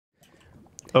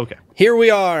Okay. Here we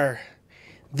are.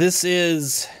 This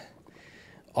is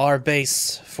our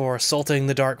base for assaulting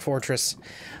the Dark Fortress.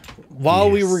 While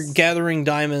we were gathering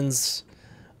diamonds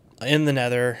in the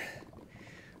Nether,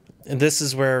 and this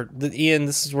is where Ian,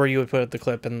 this is where you would put the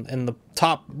clip in the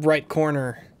top right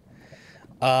corner.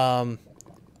 I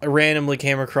randomly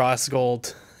came across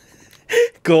gold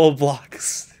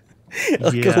blocks.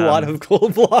 Like a lot of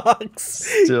gold blocks.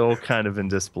 Still kind of in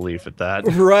disbelief at that.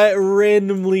 Right,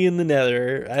 randomly in the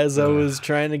Nether as I was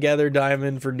trying to gather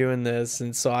diamond for doing this,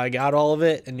 and so I got all of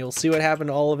it, and you'll see what happened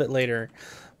to all of it later.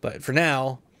 But for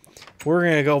now, we're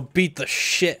gonna go beat the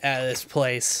shit out of this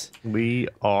place. We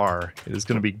are. It is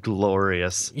gonna be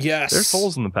glorious. Yes. There's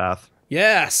holes in the path.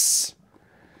 Yes.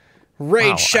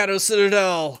 Raid Shadow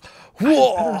Citadel.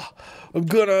 Whoa! I'm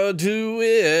gonna do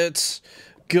it.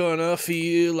 Gonna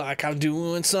feel like I'm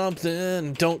doing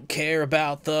something. Don't care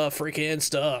about the freaking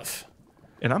stuff.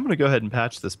 And I'm gonna go ahead and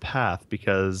patch this path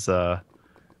because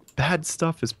bad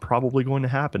stuff is probably going to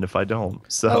happen if I don't.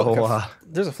 So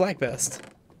there's a flag vest.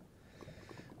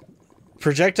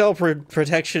 Projectile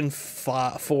protection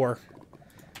 4.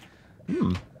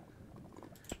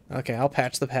 Okay, I'll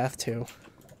patch the path too.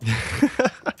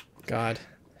 God.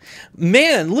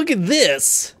 Man, look at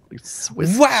this.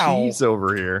 Swiss wow. cheese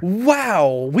over here.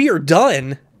 Wow, we are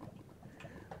done.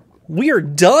 We are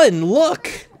done.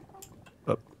 Look.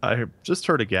 I just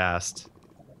heard a ghast.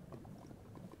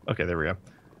 Okay, there we go.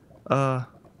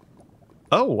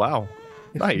 Oh wow,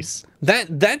 nice.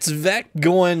 That's Vec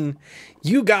going.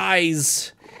 You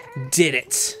guys did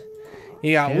it.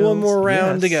 You got one more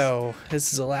round to go.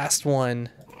 This is the last one.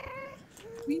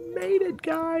 We made it,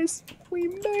 guys. We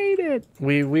made it.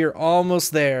 We're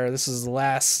almost there. This is the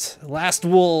last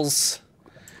wolves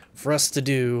for us to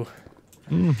do.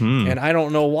 And I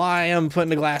don't know why I'm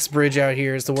putting a glass bridge out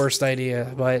here. It's the worst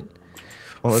idea, but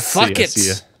well, let's fuck see.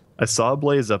 it. I saw a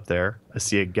blaze up there. I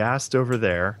see a ghast over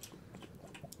there.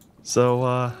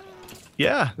 So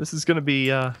yeah, this is gonna be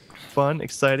fun,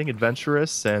 exciting,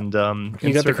 adventurous, and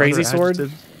you got the crazy sword?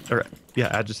 Or yeah,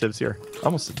 adjectives here.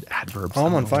 Almost said adverbs. Oh,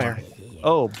 I'm on fire. Why.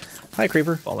 Oh, hi,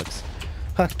 creeper. Bollocks.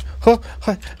 Hut.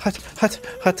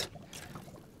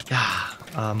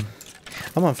 I'm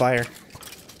on fire.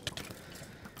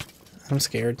 I'm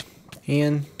scared.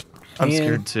 Ian. I'm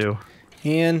scared too.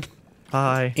 Ian.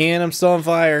 Hi. Ian, I'm still on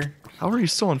fire. How are you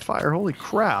still on fire? Holy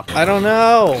crap. I don't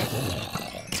know.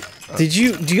 Do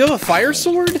you have a fire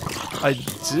sword? I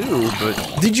do,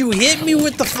 but... Did you hit me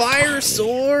with the fire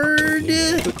sword?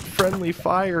 The friendly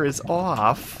fire is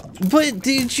off. But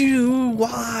did you?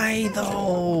 Why,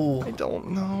 though? I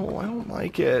don't know. I don't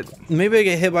like it. Maybe I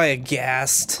get hit by a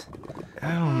ghast.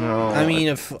 I don't know. I mean,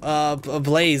 if a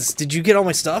blaze. Did you get all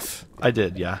my stuff? I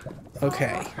did, yeah.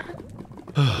 Okay.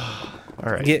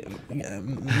 All right.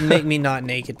 Make me not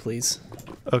naked, please.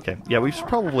 Okay. Yeah, we should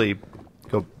probably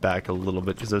go back a little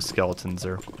bit because those skeletons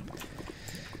are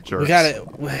jerks. We got it.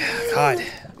 God.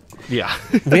 Yeah.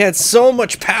 We had so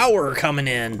much power coming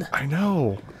in. I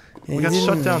know. We got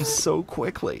shut down so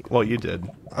quickly. Well, you did.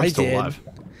 I'm still alive.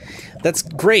 That's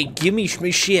great. Give me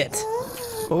shit.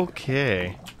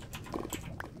 Okay.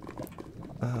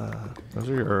 Those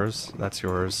are yours. That's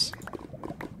yours.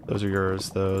 Those are yours.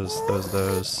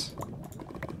 Those.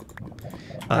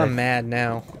 I'm mad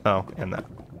now. Oh, and that.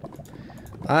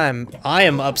 I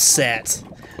am upset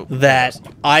that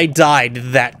I died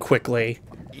that quickly.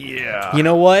 Yeah. You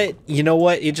know what?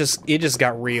 It just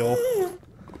got real.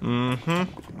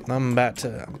 Mm-hmm. I'm about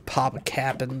to pop a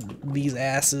cap in these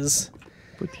asses.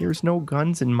 But there's no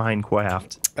guns in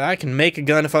Minecraft. I can make a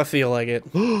gun if I feel like it.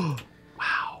 Wow.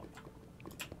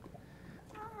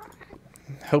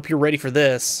 Hope you're ready for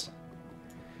this.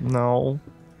 No.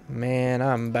 Man,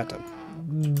 I'm about to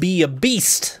be a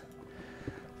beast.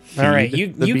 All right,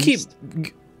 you keep.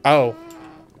 Oh.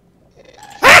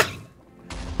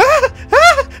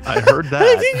 I heard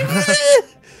that.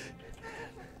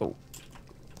 Oh.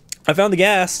 I found the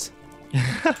ghast.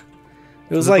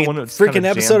 It was like a freaking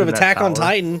episode of Attack on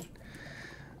Titan.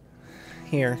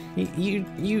 Here, you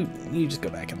just go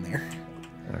back in there.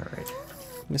 All right,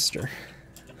 Mister.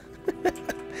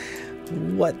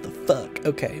 What the fuck?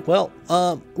 Okay, well,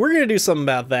 we're gonna do something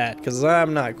about that because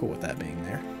I'm not cool with that being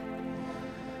there.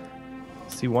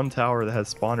 See one tower that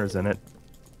has spawners in it.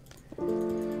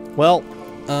 Well,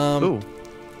 ooh.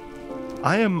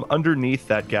 I am underneath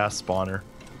that gas spawner.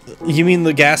 You mean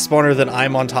the gas spawner that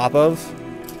I'm on top of?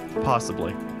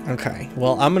 Possibly. Okay.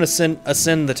 Well, I'm gonna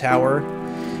ascend the tower,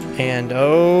 and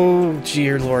oh,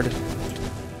 dear lord.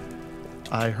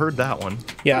 I heard that one.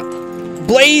 Yeah.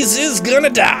 Blaze is gonna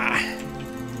die.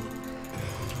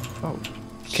 Oh.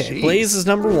 Okay. Geez. Blaze is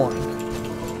number 1.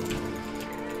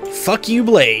 Fuck you,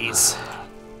 Blaze.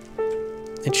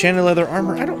 Enchanted leather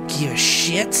armor. I don't give a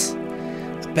shit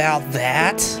about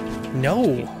that.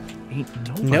 No.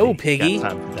 Ain't No, Piggy.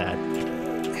 got time for that.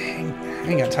 I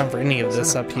ain't got time for any of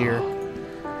this up here.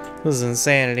 This is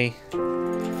insanity.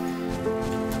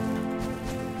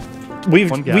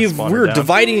 We're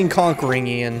dividing and conquering,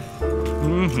 Ian.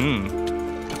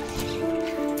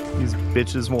 These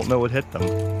bitches won't know what hit them,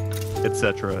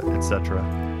 etc., etc.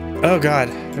 Oh god,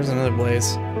 there's another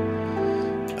Blaze.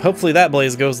 Hopefully that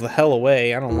Blaze goes the hell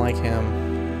away. I don't like him.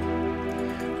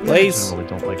 Blaze. I generally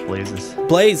don't like Blazes.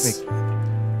 Blaze.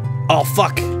 Oh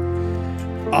fuck.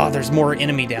 Oh, there's more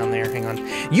enemy down there. Hang on.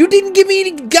 You didn't give me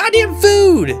any goddamn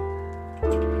food.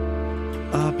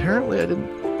 Apparently I didn't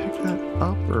pick that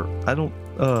up, or I don't.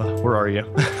 Where are you?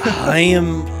 I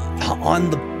am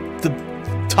on the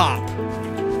top.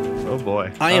 Oh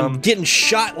boy. I am getting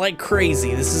shot like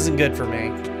crazy. This isn't good for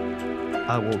me.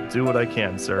 I will do what I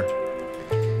can, sir.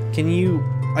 Can you...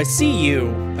 I see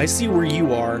you. I see where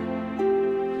you are.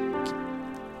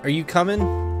 Are you coming?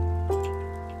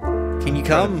 Can you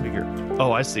come?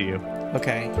 Oh, I see you.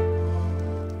 Okay.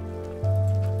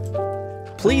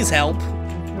 Please help.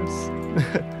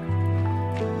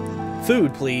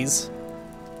 Food, please.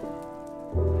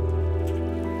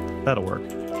 That'll work.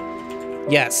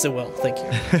 Yes, it will. Thank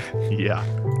you. Yeah.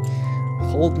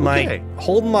 Hold my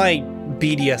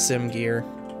BDSM gear.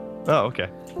 Oh, okay.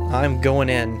 I'm going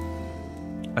in.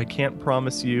 I can't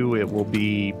promise you it will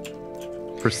be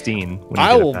pristine when you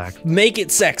I get will it back. make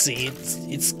it sexy.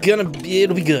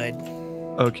 It'll be good.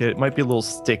 Okay, it might be a little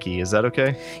sticky. Is that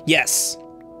okay? Yes.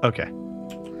 Okay.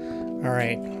 All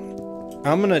right.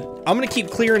 I'm gonna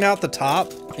keep clearing out the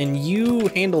top, and you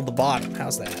handle the bottom.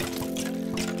 How's that?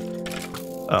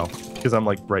 Oh, because I'm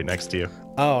like right next to you.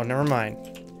 Oh, never mind.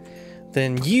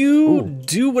 Then you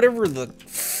do whatever the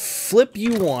flip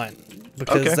you want,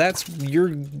 because that's your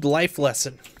life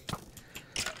lesson.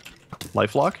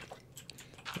 Life lock?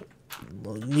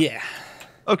 Yeah.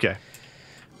 Okay.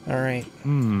 All right. I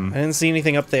didn't see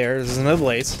anything up there. There's another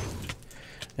Blaze.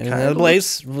 And another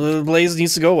Blaze. The Blaze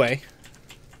needs to go away.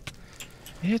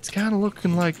 It's kind of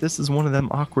looking like this is one of them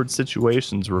awkward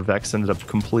situations where Vex ended up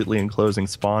completely enclosing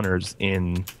spawners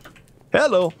in...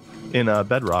 Hello! In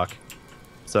Bedrock.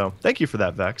 So, thank you for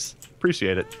that, Vex.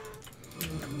 Appreciate it.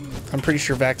 I'm pretty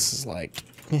sure Vex is like...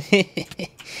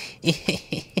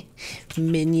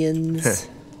 Minions.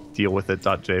 Deal with it,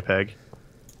 .jpg.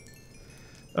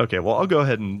 Okay, well, I'll go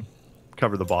ahead and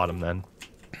cover the bottom then.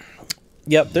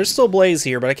 Yep, there's still Blaze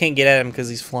here, but I can't get at him because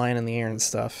he's flying in the air and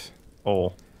stuff.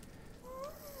 Oh.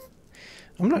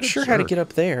 I'm not sure how to get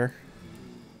up there.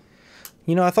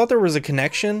 You know, I thought there was a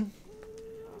connection.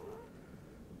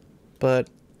 But...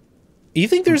 You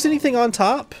think there's anything on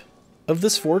top of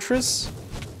this fortress?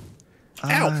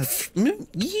 Ow!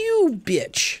 You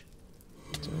bitch!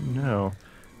 No.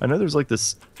 I know there's like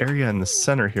this area in the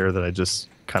center here that I just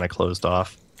kind of closed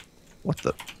off. What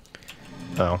the?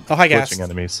 Oh, hi, guys. glitching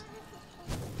enemies.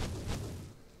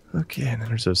 Okay, and then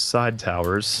there's those side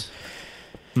towers.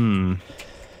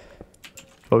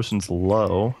 Potion's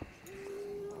low.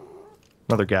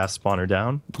 Another gas spawner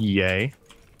down. Yay.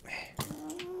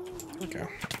 Okay.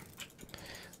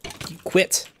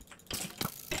 Quit.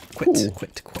 Quit.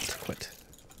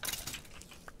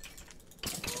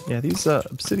 Yeah, these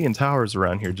obsidian towers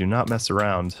around here do not mess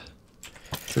around.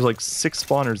 There's like 6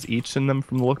 spawners each in them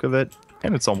from the look of it,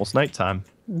 and it's almost nighttime.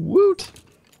 Woot!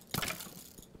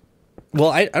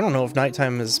 Well, I don't know if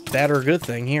nighttime is bad or a good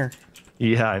thing here.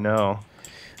 Yeah, I know.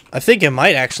 I think it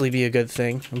might actually be a good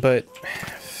thing, but...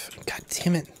 God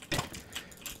damn it.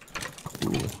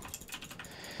 Ooh.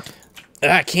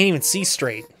 I can't even see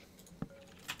straight.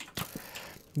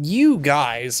 You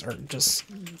guys are just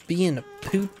being the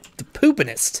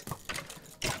poopinest.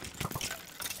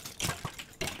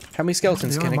 How many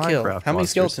skeletons can I kill? How many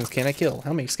skeletons can I kill?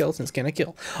 How many skeletons can I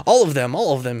kill? All of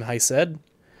them, I said.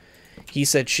 He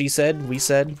said, she said, we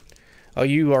said. Oh,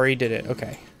 you already did it.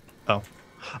 Okay. Oh,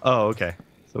 okay.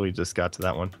 So we just got to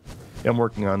that one. Yeah,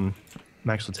 I'm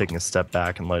actually taking a step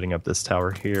back and lighting up this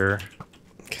tower here.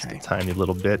 Okay. Just a tiny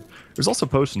little bit. There's also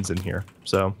potions in here,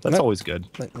 so that's always good.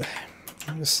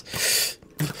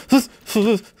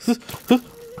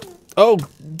 Oh,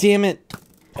 damn it.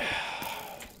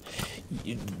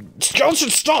 Skeleton,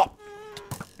 stop!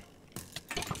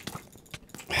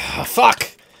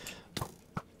 Fuck!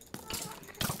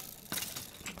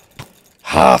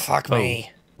 Fuck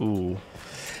me. Ooh.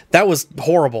 That was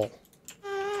horrible.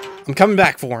 I'm coming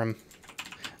back for him.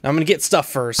 I'm gonna get stuff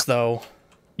first, though.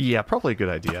 Yeah, probably a good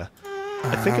idea.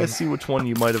 I think I see which one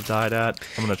you might have died at.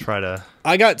 I'm gonna try to...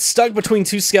 I got stuck between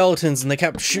two skeletons, and they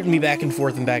kept shooting me back and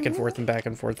forth and back and forth and back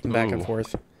and forth and back and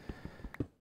forth.